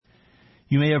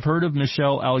You may have heard of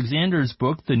Michelle Alexander's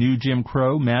book, The New Jim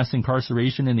Crow, Mass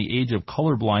Incarceration in the Age of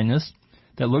Colorblindness,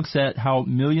 that looks at how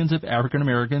millions of African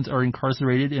Americans are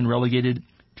incarcerated and relegated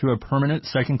to a permanent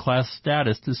second-class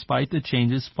status despite the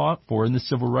changes fought for in the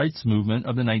civil rights movement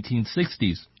of the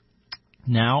 1960s.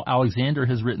 Now, Alexander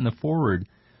has written the foreword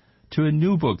to a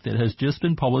new book that has just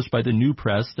been published by the New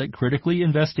Press that critically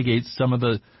investigates some of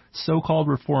the so-called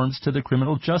reforms to the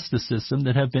criminal justice system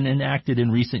that have been enacted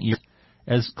in recent years.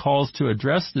 As calls to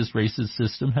address this racist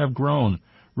system have grown,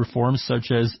 reforms such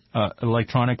as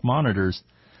electronic monitors.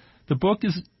 The book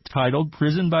is titled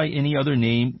Prison by Any Other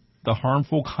Name, The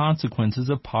Harmful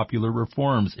Consequences of Popular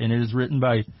Reforms, and it is written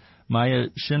by Maya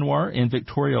Shinwar and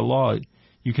Victoria Law.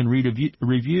 You can read a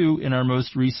review in our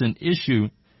most recent issue,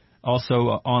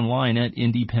 also online at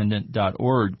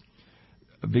independent.org.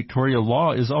 Victoria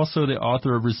Law is also the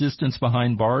author of Resistance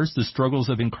Behind Bars, The Struggles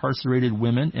of Incarcerated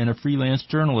Women, and a freelance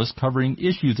journalist covering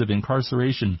issues of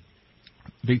incarceration.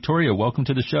 Victoria, welcome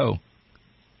to the show.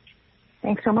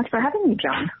 Thanks so much for having me,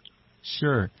 John.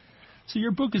 Sure. So your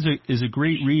book is a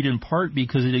great read in part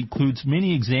because it includes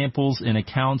many examples and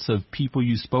accounts of people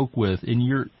you spoke with. In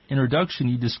your introduction,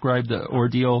 you described the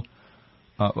ordeal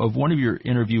of one of your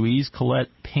interviewees, Colette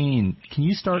Payne. Can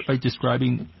you start by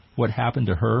describing what happened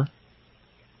to her?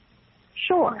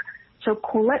 Sure. So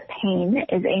Colette Payne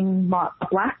is a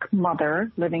black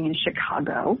mother living in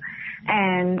Chicago,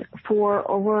 and for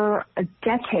over a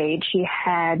decade she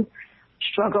had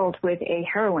struggled with a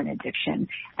heroin addiction,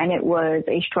 and it was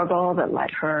a struggle that led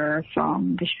her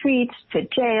from the streets to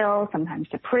jail, sometimes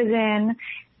to prison.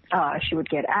 She would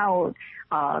get out,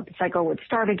 the cycle would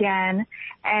start again,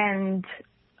 and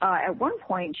at one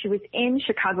point, she was in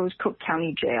Chicago's Cook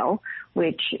County Jail,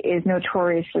 which is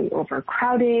notoriously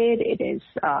overcrowded. It is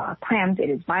cramped. It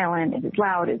is violent. It is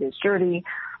loud. It is dirty.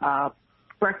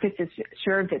 Breakfast is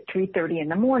served at 3:30 in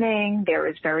the morning. There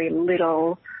is very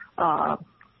little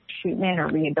treatment or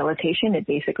rehabilitation. It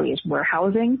basically is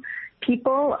warehousing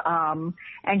people.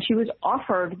 And she was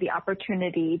offered the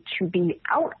opportunity to be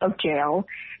out of jail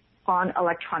on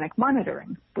electronic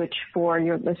monitoring, which for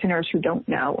your listeners who don't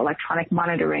know, electronic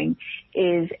monitoring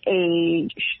is a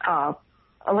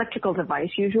electrical device,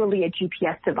 usually a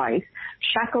GPS device,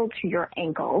 shackled to your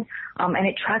ankle, and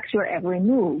it tracks your every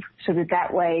move so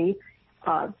that way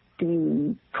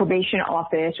the probation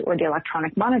office or the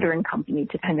electronic monitoring company,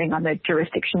 depending on the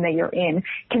jurisdiction that you're in,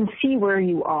 can see where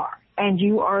you are. And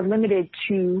you are limited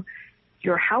to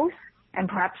your house and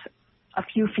perhaps a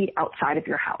few feet outside of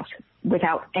your house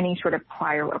without any sort of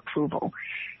prior approval.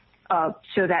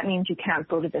 So that means you cannot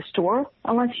go to the store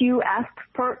unless you ask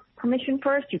for permission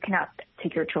first. You cannot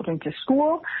take your children to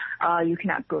school. You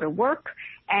cannot go to work.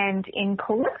 And in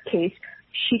Colette's case,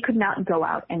 she could not go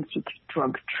out and seek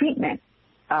drug treatment.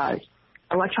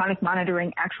 Electronic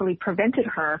monitoring actually prevented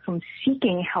her from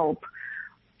seeking help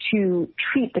to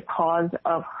treat the cause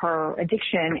of her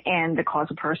addiction and the cause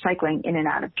of her cycling in and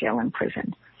out of jail and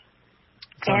prison.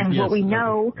 And what we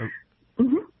know...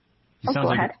 It sounds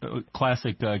like a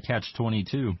classic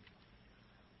catch-22.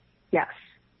 Yes.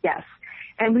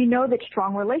 And we know that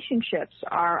strong relationships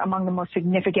are among the most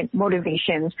significant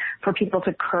motivations for people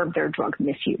to curb their drug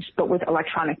misuse. But with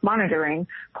electronic monitoring,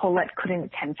 Colette couldn't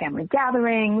attend family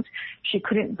gatherings. She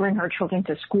couldn't bring her children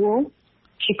to school.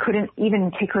 She couldn't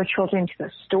even take her children to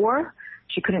the store.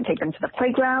 She couldn't take them to the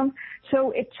playground.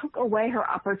 So it took away her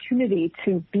opportunity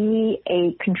to be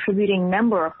a contributing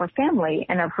member of her family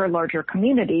and of her larger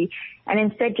community, and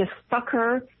instead just stuck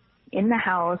her in the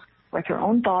house with her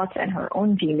own thoughts and her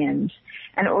own demons.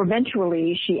 And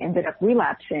eventually she ended up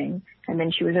relapsing, and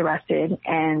then she was arrested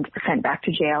and sent back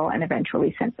to jail and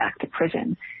eventually sent back to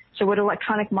prison. So what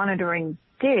electronic monitoring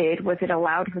did was it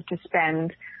allowed her to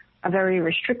spend a very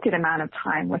restricted amount of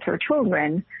time with her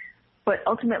children, but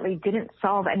ultimately didn't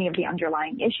solve any of the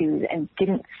underlying issues and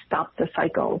didn't stop the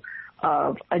cycle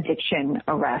of addiction,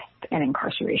 arrest, and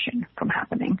incarceration from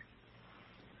happening.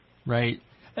 Right.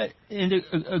 And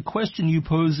a question you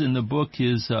pose in the book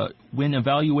is, when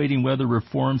evaluating whether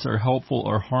reforms are helpful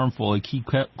or harmful, a key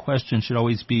question should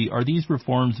always be, are these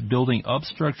reforms building up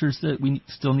structures that we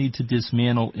still need to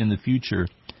dismantle in the future?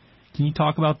 Can you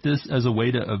talk about this as a way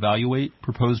to evaluate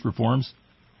proposed reforms?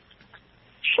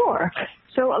 Sure.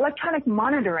 So electronic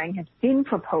monitoring has been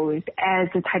proposed as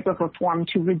a type of reform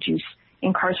to reduce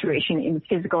incarceration in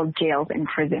physical jails and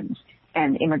prisons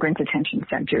and immigrant detention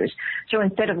centers. So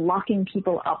instead of locking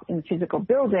people up in physical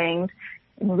buildings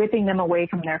and ripping them away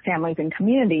from their families and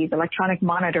communities, electronic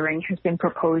monitoring has been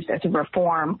proposed as a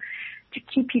reform to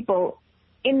keep people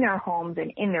in their homes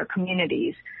and in their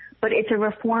communities. But it's a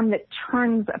reform that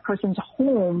turns a person's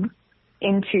home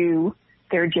into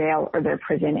their jail or their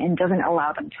prison and doesn't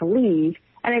allow them to leave.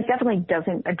 And it definitely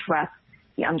doesn't address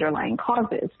the underlying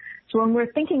causes. So when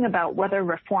we're thinking about whether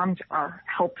reforms are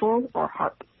helpful or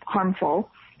harmful,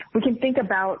 we can think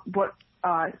about what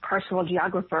carceral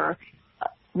geographer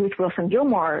Ruth Wilson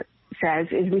Gilmore says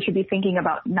is we should be thinking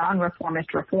about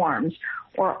non-reformist reforms,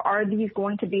 or are these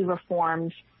going to be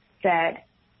reforms that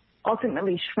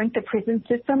ultimately shrink the prison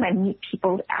system and meet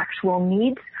people's actual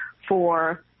needs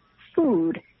for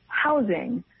food,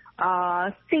 housing,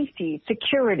 safety,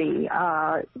 security,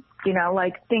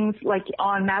 like things like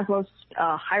on Maslow's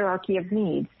hierarchy of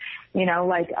needs,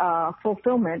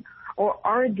 fulfillment? Or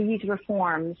are these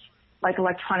reforms like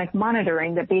electronic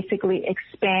monitoring that basically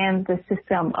expand the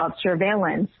system of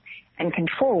surveillance and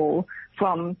control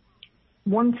from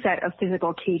one set of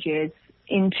physical cages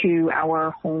into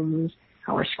our homes,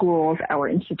 our schools, our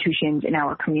institutions, and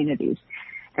our communities?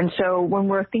 And so when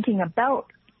we're thinking about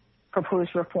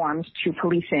proposed reforms to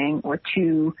policing or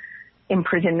to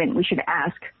imprisonment, we should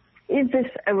ask, is this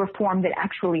a reform that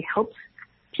actually helps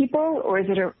people, or is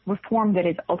it a reform that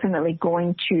is ultimately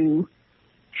going to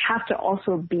have to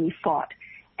also be fought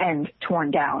and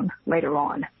torn down later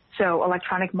on? So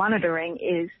electronic monitoring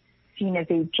is seen as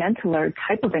a gentler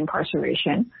type of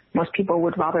incarceration. Most people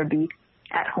would rather be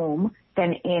at home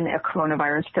than in a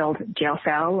coronavirus-filled jail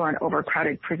cell or an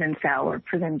overcrowded prison cell or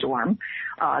prison dorm.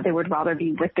 They would rather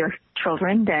be with their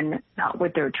children than not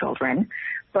with their children.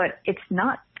 But it's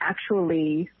not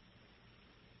actually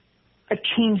a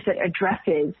change that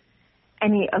addresses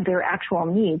any of their actual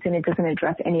needs, and it doesn't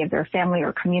address any of their family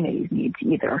or community's needs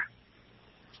either.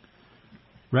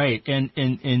 Right. And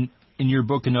in your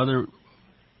book, another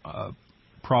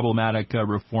problematic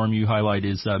reform you highlight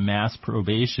is mass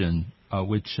probation,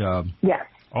 which yes.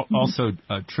 Also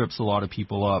trips a lot of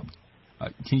people up.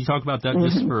 Can you talk about that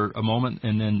just for a moment,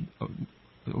 and then I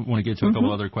want to get to a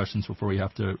couple other questions before we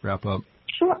have to wrap up?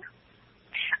 Sure.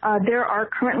 There are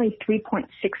currently 3.6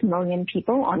 million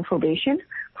people on probation.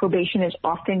 Probation is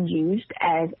often used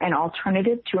as an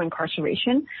alternative to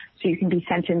incarceration. So you can be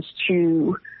sentenced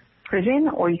to prison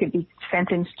or you could be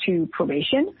sentenced to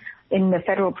probation. In the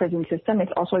federal prison system,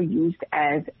 it's also used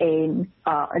as an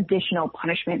additional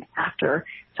punishment after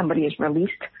somebody is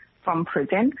released from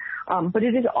prison. But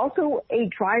it is also a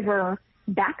driver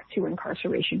back to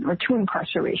incarceration or to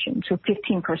incarceration. So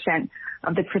 15%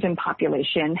 of the prison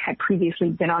population had previously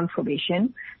been on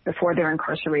probation before their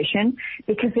incarceration,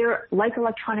 because they're like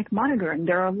electronic monitoring.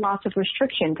 There are lots of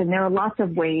restrictions and there are lots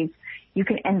of ways you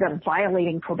can end up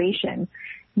violating probation,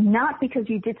 not because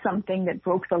you did something that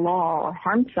broke the law or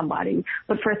harmed somebody,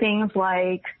 but for things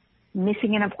like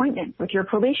missing an appointment with your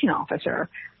probation officer,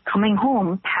 coming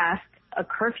home past a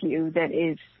curfew that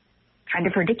is kind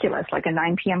of ridiculous, like a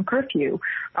 9 p.m. curfew,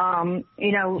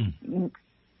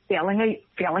 failing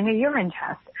a urine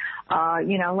test,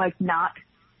 like not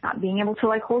being able to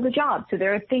like hold a job. So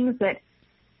there are things that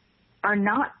are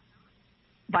not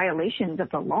violations of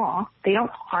the law. They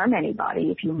don't harm anybody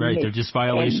if you right. They're just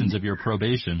violations of your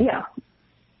probation. Yeah.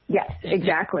 Yes,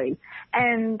 exactly.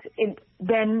 And it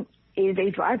then is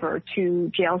a driver to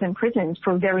jails and prisons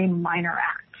for very minor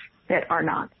acts that are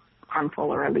not harmful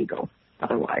or illegal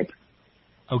otherwise.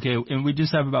 Okay, and we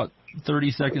just have about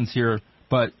 30 seconds here,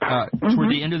 but toward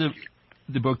the end of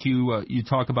the book, you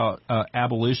talk about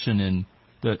abolition and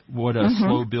what a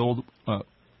slow build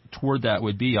toward that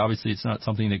would be. Obviously, it's not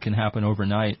something that can happen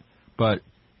overnight, but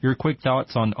your quick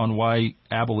thoughts on why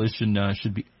abolition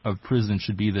of prison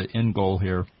should be the end goal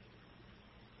here.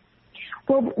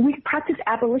 Well, we practice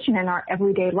abolition in our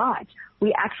everyday lives.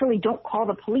 We actually don't call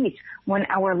the police when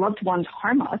our loved ones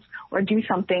harm us or do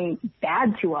something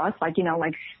bad to us, like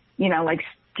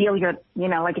steal your,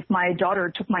 like if my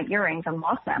daughter took my earrings and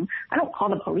lost them, I don't call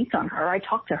the police on her. I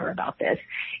talk to her about this.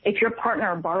 If your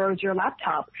partner borrows your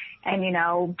laptop and,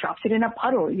 drops it in a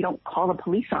puddle, you don't call the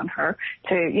police on her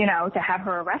to have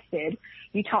her arrested.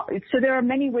 So there are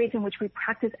many ways in which we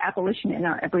practice abolition in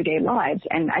our everyday lives.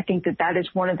 And I think that is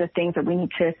one of the things that we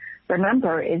need to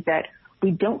remember, is that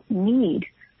we don't need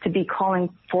to be calling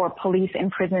for police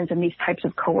and prisons and these types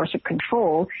of coercive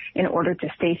control in order to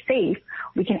stay safe.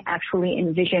 We can actually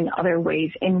envision other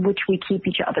ways in which we keep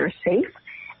each other safe.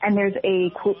 And there's a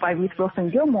quote by Ruth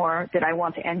Wilson Gilmore that I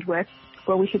want to end with,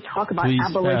 where we should talk about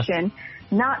abolition,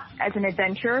 not as an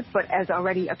adventure, but as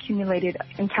already accumulated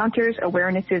encounters,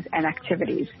 awarenesses, and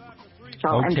activities. So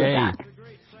I'll end with that.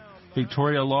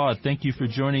 Victoria Law, thank you for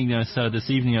joining us this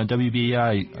evening on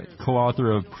WBAI,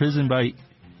 co-author of Prison by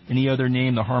Any Other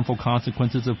Name, The Harmful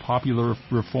Consequences of Popular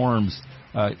Reforms,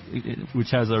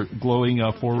 which has a glowing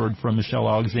foreword from Michelle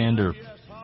Alexander.